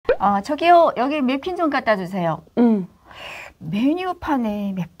저기요, 여기 맵킨 좀 갖다 주세요.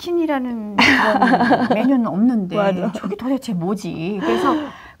 메뉴판에 맵킨이라는 그런 메뉴는 없는데 맞아. 저게 도대체 뭐지? 그래서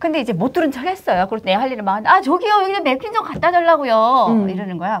근데 이제 못 들은 척 했어요. 그래서 내가 할 일을 막 저기요, 여기 맵킨 좀 갖다 달라고요.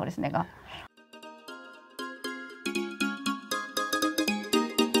 이러는 거야. 그래서 내가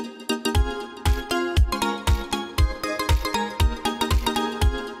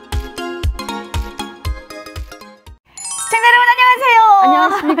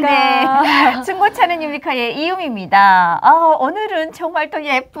안녕하십니까. 네. 중고차는 유미카의 이유미입니다. 오늘은 정말 또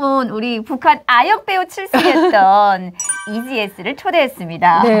예쁜 우리 북한 아역배우 출신이었던 이지혜씨를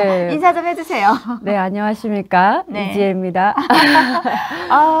초대했습니다. 네. 인사 좀 해주세요. 네, 안녕하십니까. 네. 이지혜입니다.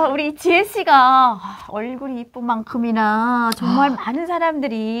 우리 지혜씨가 얼굴이 이쁜 만큼이나 정말 많은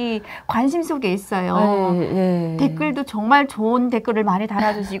사람들이 관심 속에 있어요. 네. 댓글도 정말 좋은 댓글을 많이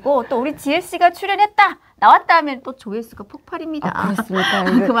달아주시고 또 우리 지혜씨가 출연했다. 나왔다 하면 또 조회수가 폭발입니다. 그렇습니까?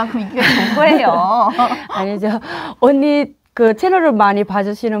 그만큼 인기가 좋은 거예요. 아니죠. 언니 그 채널을 많이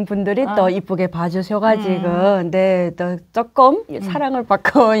봐주시는 분들이 또 이쁘게 봐주셔가지고 네, 또 조금 사랑을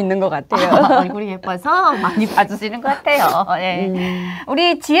받고 있는 것 같아요. 얼굴이 예뻐서 많이 봐주시는 것 같아요. 네.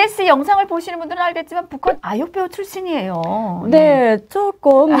 우리 지혜씨 영상을 보시는 분들은 알겠지만 북한 아역배우 출신이에요. 네,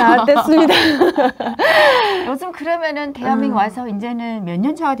 조금 나았댔습니다. 요즘 그러면은 대한민국 와서 이제는 몇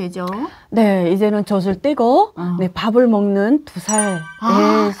년 차가 되죠? 네, 이제는 젖을 떼고 네, 밥을 먹는 2살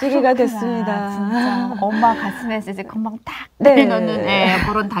네, 시기가 됐습니다. 진짜 엄마 가슴에서 이제 금방 딱 내놓는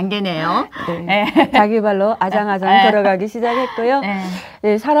그런 단계네요. 네. 네. 자기 발로 아장아장 걸어가기 시작했고요. 네.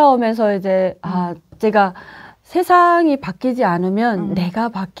 네, 살아오면서 이제 제가 세상이 바뀌지 않으면 내가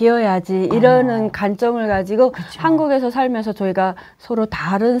바뀌어야지 이러는 관점을 가지고 그쵸. 한국에서 살면서 저희가 서로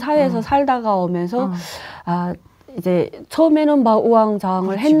다른 사회에서 살다가 오면서 이제 처음에는 막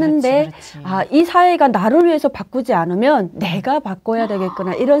우왕좌왕을 했는데 그렇지. 이 사회가 나를 위해서 바꾸지 않으면 내가 바꿔야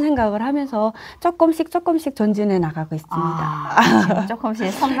되겠구나 이런 생각을 하면서 조금씩 전진해 나가고 있습니다.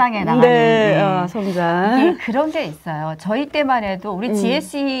 조금씩 성장해 나가는 네, 성장. 그런 게 있어요. 저희 때만 해도 우리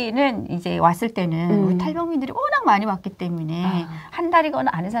지혜씨는 이제 왔을 때는 우리 탈북민들이 워낙 많이 왔기 때문에 한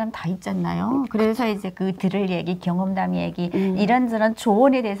달이거나 아는 사람 다 있잖아요. 그래서 이제 그 들을 얘기, 경험담 얘기 이런저런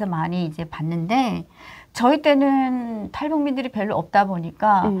조언에 대해서 많이 이제 봤는데 저희 때는 탈북민들이 별로 없다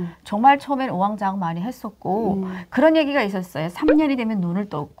보니까 정말 처음엔 우왕좌왕 많이 했었고 그런 얘기가 있었어요. 3년이 되면 눈을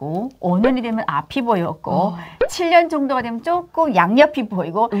떴고 5년이 되면 앞이 보였고 7년 정도가 되면 조금 양옆이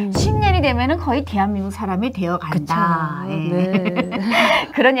보이고 10년이 되면 거의 대한민국 사람이 되어간다. 네.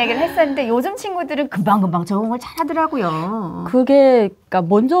 그런 얘기를 했었는데 요즘 친구들은 금방금방 적응을 잘하더라고요. 그게 그러니까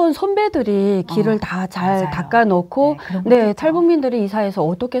먼저 온 선배들이 길을 다 잘 닦아놓고 네, 탈북민들이 이 사회에서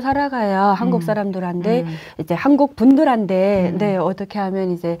어떻게 살아가야 한국 사람들한테 이제 한국 분들한테 네, 어떻게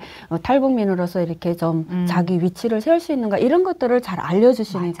하면 이제 탈북민으로서 이렇게 좀 자기 위치를 세울 수 있는가 이런 것들을 잘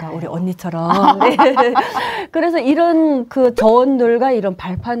알려주시니까 맞아요. 우리 언니처럼 네. 그래서 이런 그 조언들과 이런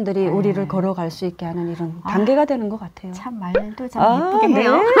발판들이 우리를 걸어갈 수 있게 하는 이런 단계가 되는 것 같아요. 참 말도 참 예쁘게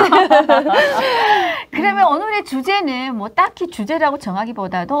해요. 그러면 오늘의 주제는 뭐 딱히 주제라고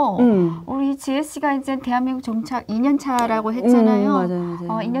정하기보다도 우리 지혜씨가 이제 대한민국 정착 2년 차라고 했잖아요. 맞아요.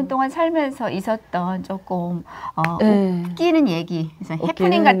 2년 동안 살면서 있었던 조금 웃기는 얘기,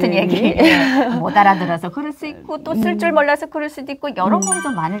 해프닝 같은 얘기 못 알아들어서 그럴 수 있고 또 쓸 줄 몰라서 그럴 수도 있고 여러 번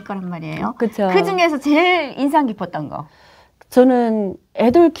좀 많을 거란 말이에요. 그쵸. 그 중에서 제일 인상 깊었던 거. 저는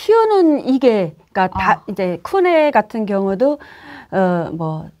애들 키우는 이게 그러니까 다 이제 큰애 같은 경우도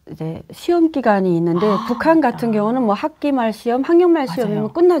뭐 이제 시험 기간이 있는데 북한 같은 경우는 뭐 학기 말 시험, 학년 말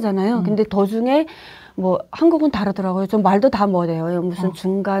시험이면 끝나잖아요. 근데 도중에 뭐 한국은 다르더라고요. 좀 말도 다 못해요. 무슨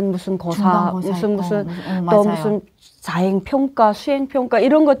중간, 무슨 고사, 무슨 또 무슨 자행 평가, 수행 평가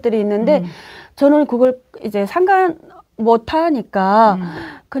이런 것들이 있는데 저는 그걸 이제 상관 못 하니까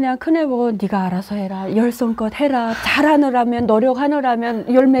그냥 큰애 보고 네가 알아서 해라, 열성껏 해라, 잘하느라면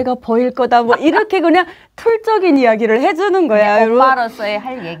노력하느라면 열매가 보일 거다 뭐 이렇게 그냥 틀적인 이야기를 해주는 거야. 엄마로서의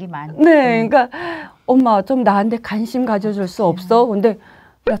할 얘기만. 네, 그러니까 엄마 좀 나한테 관심 가져줄 수 없어? 근데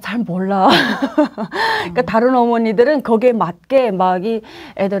나 잘 몰라. 그러니까 다른 어머니들은 거기에 맞게 막 이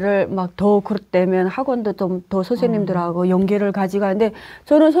애들을 막 더 그렇다면 학원도 좀 더 선생님들하고 연계를 가지고 하는데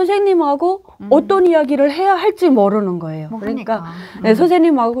저는 선생님하고 어떤 이야기를 해야 할지 모르는 거예요. 그러니까 네,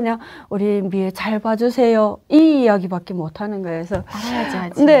 선생님하고 그냥 우리 미애 잘 봐주세요 이 이야기밖에 못 하는 거예요. 그래서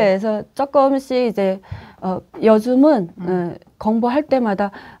알아야지. 네, 그래서 조금씩 이제 요즘은 공부할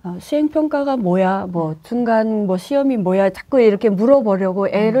때마다 수행평가가 뭐야, 뭐 중간 뭐 시험이 뭐야 자꾸 이렇게 물어보려고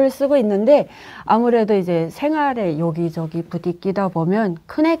애를 쓰고 있는데 아무래도 이제 생활에 여기저기 부딪히다 보면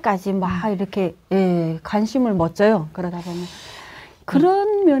큰애까지 막 이렇게 관심을 못 줘요. 그러다 보면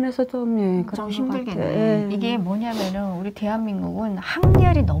그런 면에서 좀, 예, 좀 그런 힘들겠네. 예. 이게 뭐냐면은 우리 대한민국은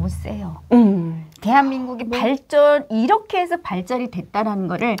학렬이 너무 세요. 대한민국이 발전, 이렇게 해서 발전이 됐다라는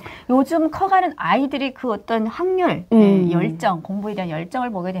거를 요즘 커가는 아이들이 그 어떤 학렬, 열정, 공부에 대한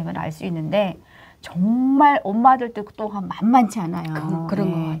열정을 보게 되면 알 수 있는데 정말 엄마들도 또한 만만치 않아요.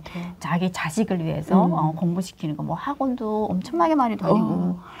 그런 것 같아요. 자기 자식을 위해서 공부시키는 거, 뭐 학원도 엄청나게 많이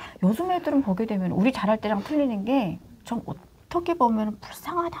다니고 요즘 애들은 보게 되면 우리 잘할 때랑 틀리는 게 좀 어떻게 보면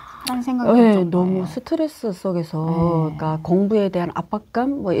불쌍하다라는 생각이 들 정도예요. 너무 스트레스 속에서 그러니까 공부에 대한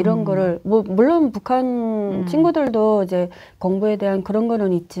압박감 뭐 이런 거를 뭐 물론 북한 친구들도 이제 공부에 대한 그런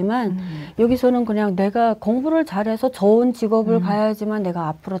거는 있지만 여기서는 그냥 내가 공부를 잘해서 좋은 직업을 가야지만 내가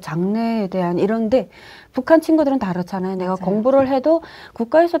앞으로 장래에 대한 이런데 북한 친구들은 다르잖아요. 내가 공부를 해도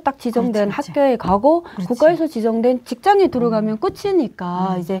국가에서 딱 지정된 학교에 가고 국가에서 지정된 직장에 들어가면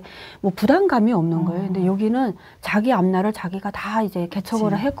끝이니까 이제 뭐 부담감이 없는 거예요. 근데 여기는 자기 앞날을 자기가 다 이제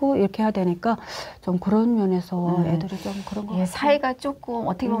개척을 하고 이렇게 해야 되니까 좀 그런 면에서 애들이 좀 그런 거 같아요. 사회가 조금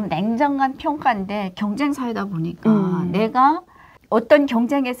어떻게 보면 냉정한 평가인데 경쟁 사회다 보니까 내가 어떤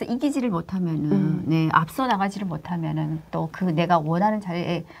경쟁에서 이기지를 못하면은, 앞서 나가지를 못하면은 또 그 내가 원하는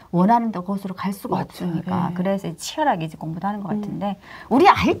자리에 원하는 곳으로 갈 수가 없으니까. 네. 그래서 치열하게 이제 공부도 하는 것 같은데, 우리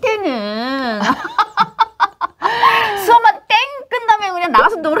아이 때는 수업만 땡 끝나면 그냥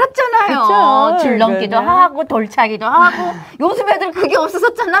나가서 놀았잖아요. 그쵸? 줄넘기도 하고 돌차기도 하고. 요즘 애들 그게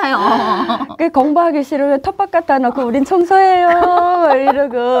없어졌잖아요. 그 공부하기 싫으면 텃밭 갖다 놓고 우린 청소해요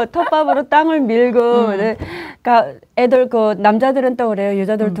이러고 텃밭으로 땅을 밀고 그러니까 애들 그 남자들은 또 그래요.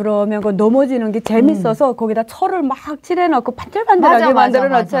 여자들 들어오면 그 넘어지는 게 재밌어서 거기다 철을 막 칠해놓고 반들반들하게 만들어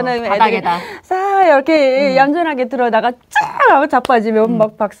놓잖아요. 바닥에다 싹 이렇게 얌전하게 들어다가 쫙 하고 자빠지면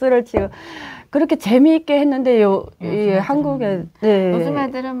막 박수를 치고 그렇게 재미있게 했는데요. 한국에 요즘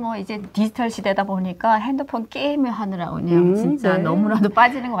애들은 뭐 이제 디지털 시대다 보니까 핸드폰 게임을 하느라고 그냥 진짜 너무나도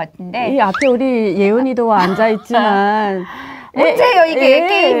빠지는 것 같은데 이 앞에 우리 예은이도 앉아 있지만 문제예요 이게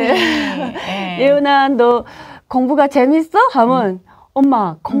게임이. 예은아 너 공부가 재밌어? 하면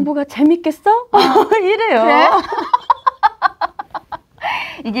엄마 공부가 재밌겠어? 이래요. 그래?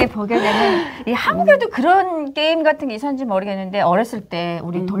 이게 보게 되면 이 한국에도 그런 게임 같은 게 있었는지 모르겠는데 어렸을 때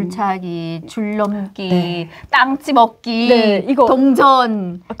우리 돌차기, 줄넘기, 땅치 먹기, 이거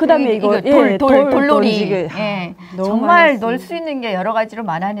동전, 그다음에 이거 돌놀이, 정말 많았어요. 놀 수 있는 게 여러 가지로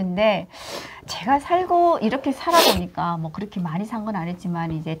많았는데 제가 살고 이렇게 살아보니까 뭐 그렇게 많이 산 건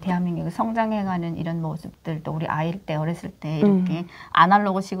아니지만 이제 대한민국이 성장해가는 이런 모습들도 우리 아이일 때 어렸을 때 이렇게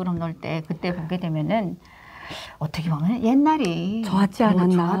아날로그식으로 놀 때 그때 보게 되면은 어떻게 보면 옛날이 좋았지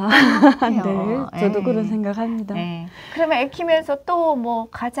않았나. 네, 저도 그런 생각합니다. 그러면 애 키면서 또 뭐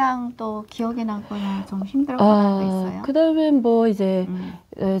가장 또 기억에 남거나 좀 힘들었거나 도 있어요? 그다음에 뭐 이제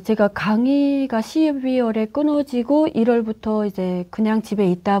제가 강의가 12월에 끊어지고 1월부터 이제 그냥 집에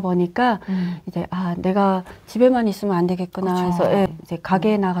있다 보니까 이제 내가 집에만 있으면 안 되겠구나 해서 이제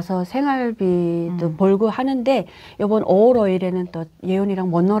가게에 나가서 생활비도 벌고 하는데 이번 5월 5일에는 또 예은이랑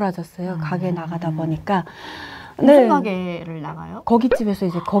못 놀아줬어요. 가게에 나가다 보니까. 무슨 가게를 나가요? 고깃집에서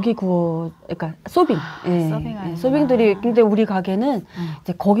이제 고기 그러니까 서빙. 서빙들이 근데 우리 가게는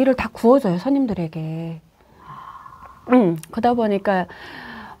이제 고기를 다 구워줘요 손님들에게. 그러다 보니까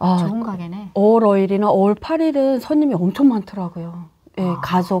좋은 가게네. 5월 5일이나 5월 8일은 손님이 엄청 많더라고요.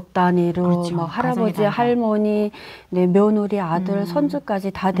 가족 단위로 막 할아버지, 할머니, 며느리, 아들, 손주까지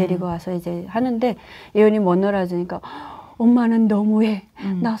다 데리고 와서 이제 하는데 예은이 못 놀아주니까 엄마는 너무해.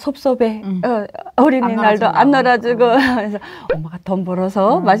 나 섭섭해. 어린이날도 안 놀아주고. 그래서 엄마가 돈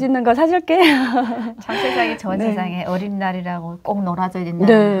벌어서 맛있는 거 사줄게. 참 세상에 전 세상에 어린이날이라고 꼭 놀아줘야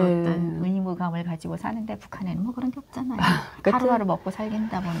된다는 어떤 의무감을 가지고 사는데 북한에는 뭐 그런 게 없잖아요. 하루하루 먹고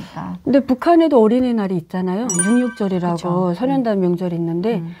살긴다 보니까. 근데 북한에도 어린이날이 있잖아요. 6.6절이라고 소년단 명절이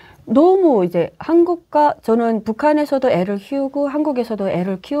있는데 너무 이제 한국과 저는 북한에서도 애를 키우고 한국에서도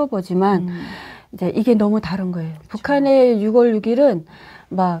애를 키워보지만 이제 이게 너무 다른 거예요. 북한의 6월 6일은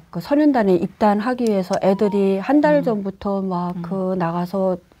막 그 소년단에 입단하기 위해서 애들이 한 달 전부터 막 그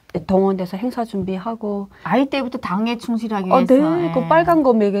나가서 동원돼서 행사 준비하고 아이 때부터 당에 충실하기 위해서 그 빨간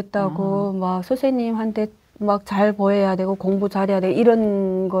거 매겠다고 막 선생님한테 막 잘 보여야 되고 공부 잘해야 되고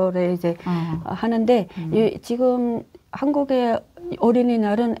이런 거를 이제 하는데 지금 한국의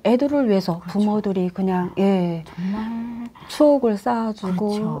어린이날은 애들을 위해서 부모들이 그냥 정말 추억을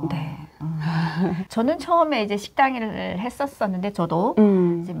쌓아주고 저는 처음에 이제 식당 일을 했었었는데 저도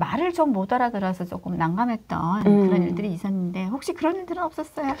이제 말을 좀 못 알아들어서 조금 난감했던 그런 일들이 있었는데 혹시 그런 일들은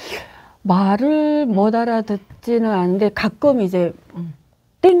없었어요? 말을 못 알아듣지는 않는데 가끔 이제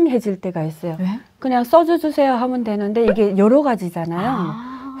띵해질 때가 있어요. 왜? 그냥 써줘 주세요 하면 되는데 이게 여러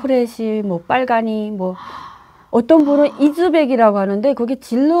가지잖아요. 후레쉬, 뭐 빨간이, 뭐 어떤 분은 이즈백이라고 하는데 그게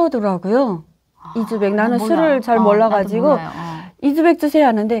진로더라고요. 이즈백. 나는 술을 잘 몰라가지고 이즈백 주세요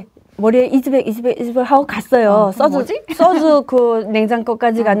하는데 머리에 이즈백 하고 갔어요. 소주 그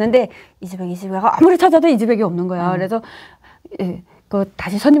냉장고까지 갔는데 이즈백 하고 아무리 찾아도 이즈백이 없는 거야. 그래서 예, 그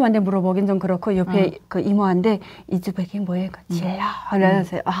다시 손님한테 물어보긴 좀 그렇고 옆에 그 이모한테 이즈백이 뭐예요? 진로.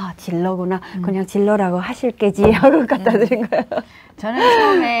 그래서 아 진로구나. 그냥 진로라고 하실게지 하고 갖다 드린 거예요. 저는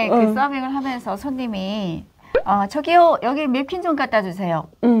처음에 그 서빙을 하면서 손님이 저기요 여기 냅킨 좀 갖다 주세요.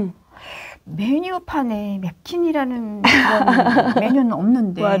 메뉴판에 냅킨이라는 그런 메뉴는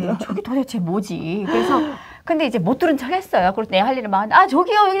없는데 맞아. 저기 도대체 뭐지? 그래서 근데 이제 못 들은 척 했어요. 그래서 내가 할 일을 많은데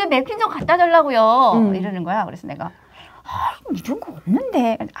저기요 여기 냅킨 좀 갖다 달라고요. 이러는 거야. 그래서 내가 이런 거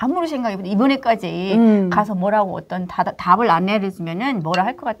없는데 아무리 생각해도 이번에까지 가서 뭐라고 어떤 답을 안 내려주면은 뭐라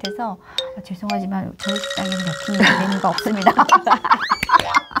할 것 같아서 죄송하지만 저희 식당에는 냅킨 메뉴가 없습니다.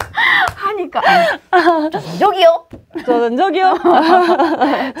 하니까 저기요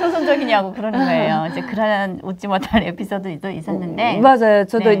초선적이냐고 그러는 거예요. 이제 그런 웃지 못할 에피소드도 있었는데 맞아요.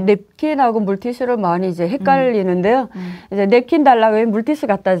 저도 네. 냅킨하고 물티슈를 많이 이제 헷갈리는데요. 이제 냅킨 달라고 왜 물티슈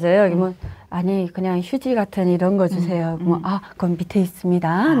갖다 줘요? 그러면 아니 그냥 휴지 같은 이런 거 주세요. 그건 밑에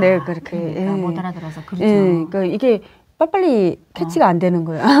있습니다. 네 그렇게 그러니까 못 알아들어서 그렇죠. 그러니까 이게 빨리빨리 캐치가 안 되는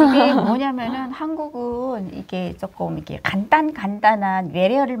거예요. 이게 뭐냐면은 한국은 이게 조금 이렇게 간단한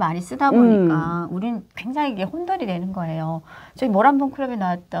외래어를 많이 쓰다 보니까 우리는 굉장히 이게 혼돈이 되는 거예요. 저희 모란봉 클럽에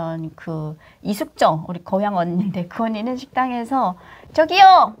나왔던 그 이숙정 우리 고향 언니인데 그 언니는 식당에서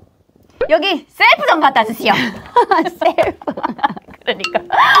저기요 여기 셀프 좀 갖다 주세요. 셀프. 그러니까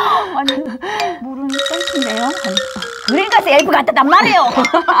아니 물은 셀프인데요. 그러니까 셀프 갖다 단 말이에요.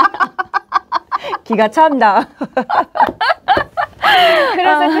 기가 찬다.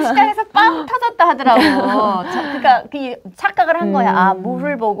 그래서 그 시장에서 빵 터졌다 하더라고. 그러니까 그 착각을 한 거야.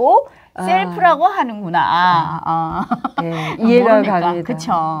 물을 보고 셀프라고 하는구나. 네, 이해가 갑니다.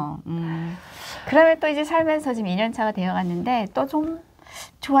 그렇죠. 그러면 또 이제 살면서 지금 2년 차가 되어갔는데 또 좀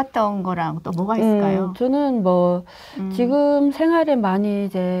좋았던 거랑 또 뭐가 있을까요? 저는 뭐 지금 생활에 많이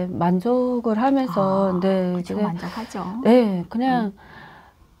이제 만족을 하면서 그렇죠. 만족하죠. 네, 그냥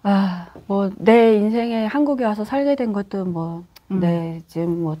뭐 내 인생에 한국에 와서 살게 된 것도 뭐 네,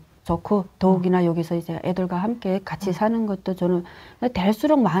 지금 뭐 좋고 더욱이나 여기서 이제 애들과 함께 같이 사는 것도 저는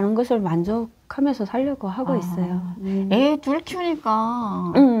될수록 많은 것을 만족하면서 살려고 하고 있어요. 애 둘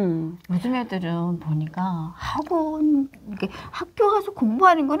키우니까 요즘 애들은 보니까 학원 이렇게 학교 가서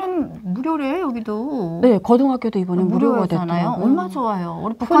공부하는 거는 무료래 여기도. 네, 고등학교도 이번에 무료가 됐잖아요. 얼마 좋아요.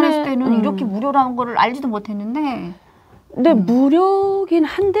 우리 북한에 있을 때는 이렇게 무료라는 거를 알지도 못했는데. 근데 무료긴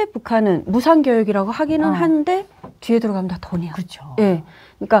한데 북한은 무상교육이라고 하기는 한데 뒤에 들어가면 다 돈이야. 그렇죠. 예,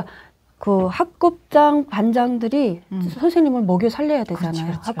 그러니까 그 학급장 반장들이 선생님을 먹여 살려야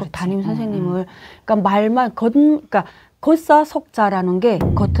되잖아요. 학급 담임 선생님을. 그러니까 말만 그러니까 겉사 속자라는 게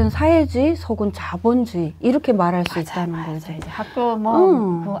겉은 사회주의, 속은 자본주의 이렇게 말할 수 있다는 거죠. 이제 학교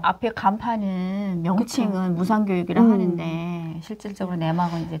뭐 그 앞에 간판은 명칭은 무상교육이라 하는데 실질적으로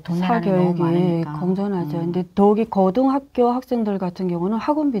내막은 이제 돈 내라는 게 너무 많으니까. 공존하죠. 근데 더욱이 고등학교 학생들 같은 경우는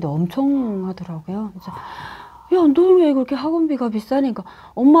학원비도 엄청 하더라고요. 그래서 야, 너 왜 그렇게 학원비가 비싸니까?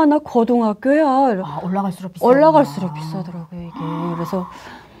 엄마, 나 고등학교야. 올라갈수록 비싸더라고요, 이게. 그래서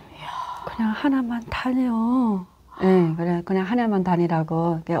그냥 하나만 다녀. 네, 그냥 하나만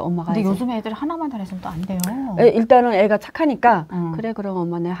다니라고. 엄마가. 근데 요즘 애들 하나만 다녔으면 또 안 돼요. 일단은 애가 착하니까 그래 그럼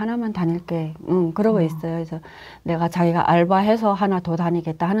엄마 내가 하나만 다닐게. 그러고 있어요. 그래서 내가 자기가 알바해서 하나 더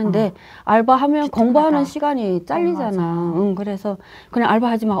다니겠다 하는데 알바하면 공부하는 시간이 잘리잖아. 그래서 그냥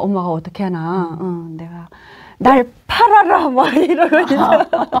알바하지 마. 엄마가 어떻게 하나. 내가 날 팔아라 막 이러고 있어요.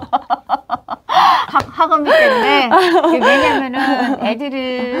 학원비 때문에. 왜냐면은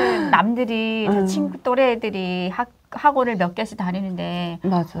애들은 남들이 친구 또래 애들이 학원을 몇 개씩 다니는데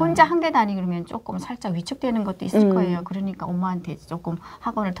맞아. 혼자 한 개 다니고 그러면 조금 살짝 위축되는 것도 있을 거예요. 그러니까 엄마한테 조금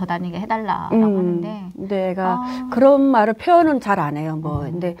학원을 더 다니게 해달라라고 하는데. 근데 애가 그런 말을 표현은 잘 안 해요. 뭐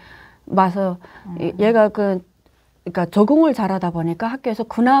근데 와서 얘가 그러니까 적응을 잘하다 보니까 학교에서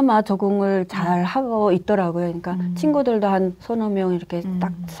그나마 적응을 잘 하고 있더라고요. 그러니까 친구들도 한 서너 명 이렇게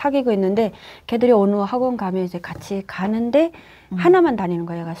딱 사귀고 있는데 걔들이 어느 학원 가면 이제 같이 가는데 하나만 다니는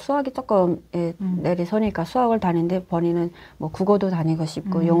거예요. 얘가 수학이 조금 내리서니까 수학을 다니는데 본인은 뭐 국어도 다니고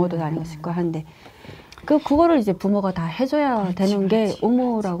싶고 영어도 다니고 싶고 하는데 그 국어를 이제 부모가 다 해줘야 되는 게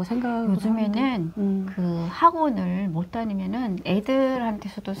의무라고 생각을 요즘에는 그 학원을 못 다니면은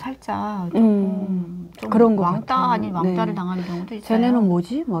애들한테서도 살짝 조금 좀 그런 거 왕따 아닌 왕따를 당하는 경우도 있어요. 쟤네는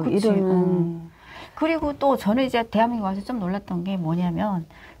뭐지? 막 이러면 그리고 또 저는 이제 대한민국 와서 좀 놀랐던 게 뭐냐면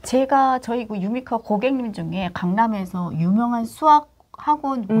저희 그 유미카 고객님 중에 강남에서 유명한 수학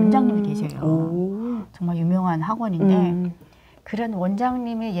학원 원장님이 계세요. 정말 유명한 학원인데 그런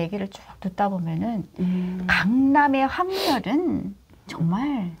원장님의 얘기를 쭉 듣다 보면은 강남의 학렬은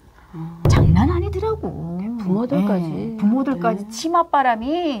정말 장난 아니더라고. 부모들까지. 네, 부모들까지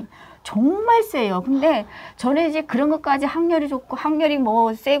치맛바람이 정말 세요. 근데 저는 이제 그런 것까지 학렬이 좋고 학렬이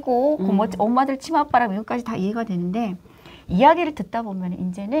뭐 세고 뭐 엄마들 치맛바람 이것까지 다 이해가 되는데 이야기를 듣다 보면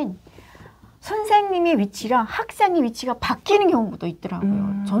이제는 선생님의 위치랑 학생의 위치가 바뀌는 경우도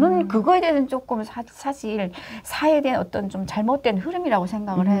있더라고요. 저는 그거에 대해서는 조금 사실 사회에 대한 어떤 좀 잘못된 흐름이라고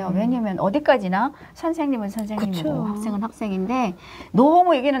생각을 해요. 왜냐면 어디까지나 선생님은 선생님이고 그쵸. 학생은 학생인데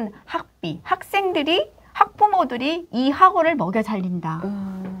너무 여기는 학생들이 학부모들이 이 학원을 먹여 살린다.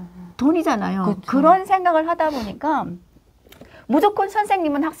 돈이잖아요. 그쵸. 그런 생각을 하다 보니까 무조건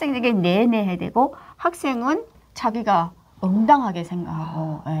선생님은 학생에게 내내해야 되고 학생은 자기가 응당하게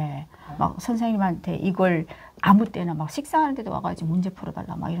생각하고 예. 막 선생님한테 이걸 아무 때나 막 식사하는 데도 와가지고 문제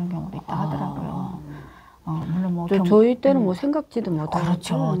풀어달라 막 이런 경우도 있다 하더라고요. 물론 뭐 저희 때는 뭐 생각지도 못하고.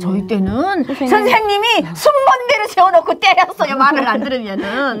 그렇죠. 저희 때는 선생님이 순번대로 세워놓고 때렸어요. 말을 안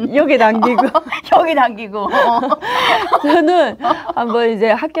들으면은 여기 당기고 여기 당기고. 저는 한번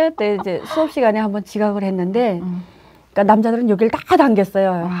이제 학교 때 이제 수업 시간에 한번 지각을 했는데. 그러니까 남자들은 여기를 다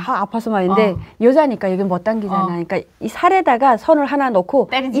당겼어요. 아파서 말인데 여자니까 여기 못 당기잖아. 그러니까 이 살에다가 선을 하나 놓고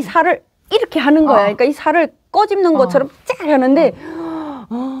때리지. 이 살을 이렇게 하는 거야. 그러니까 이 살을 꼬집는 것처럼 쫙 하는데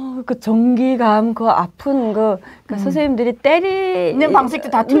그 전기감, 그 아픈 그 선생님들이 때리는 방식도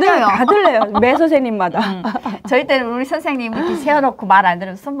다 틀려요. 다 틀려요. 매 선생님마다. 저희 때는 우리 선생님이 이렇게 세워놓고 말 안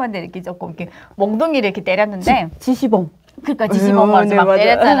들으면 손반대 이렇게 조금 이렇게 몽둥이를 이렇게 때렸는데 지시봉. 그러니까 지시봉 네, 막 맞아.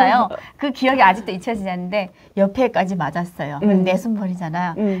 때렸잖아요. 그 기억이 아직도 잊혀지지 않는데 옆에까지 맞았어요. 내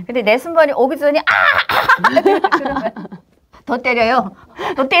순번이잖아. 근데 내 순번이 오기 전에 그러면 더 때려요.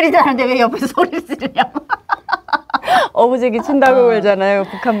 더 때리지 않는데 왜 옆에서 소리를 지르냐. 어부지기 친다고 그러잖아요.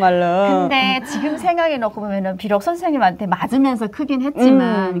 북한 말로. 근데 지금 생각해놓고 보면은 비록 선생님한테 맞으면서 크긴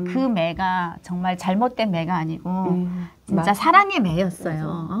했지만 그 매가 정말 잘못된 매가 아니고 진짜 사랑의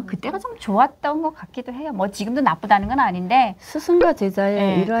매였어요. 그때가 좀 좋았던 것 같기도 해요. 뭐 지금도 나쁘다는 건 아닌데 스승과 제자의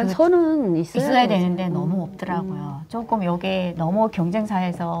네, 이러한 선은 있어야 되는데 너무 없더라고요. 조금 요게 너무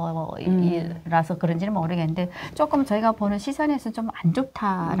경쟁사에서라서 그런지는 모르겠는데 조금 저희가 보는 시선에서 좀 안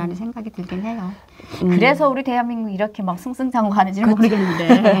좋다라는 생각이 들긴 해요. 그래서 우리 대한민국 이렇게 막 승승장구하는지는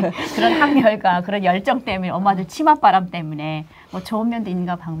모르겠는데 그런 학렬과 그런 열정 때문에 엄마들 치맛바람 때문에 뭐 좋은 면도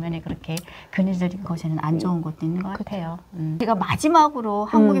있는가 방면에 그렇게 그늘져진 것에는 안 좋은 것도 있는 것 같아요. 제가 마지막으로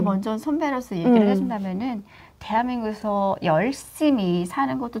한국의 먼저 선배로서 얘기를 해준다면은 대한민국에서 열심히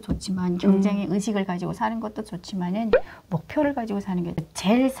사는 것도 좋지만 경쟁의 의식을 가지고 사는 것도 좋지만은 목표를 가지고 사는 게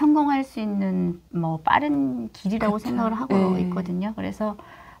제일 성공할 수 있는 뭐 빠른 길이라고 그렇죠. 생각을 하고 있거든요. 그래서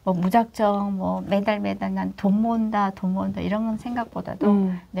뭐 무작정 뭐 매달 난 돈 모은다 이런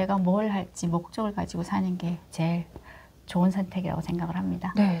생각보다도 내가 뭘 할지 목적을 가지고 사는 게 제일 좋은 선택이라고 생각을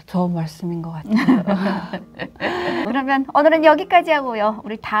합니다. 네, 좋은 말씀인 것 같아요. 그러면 오늘은 여기까지 하고요.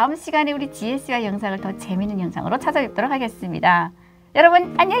 우리 다음 시간에 우리 지혜씨와 영상을 더 재미있는 영상으로 찾아뵙도록 하겠습니다.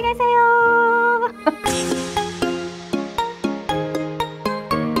 여러분 안녕히 계세요.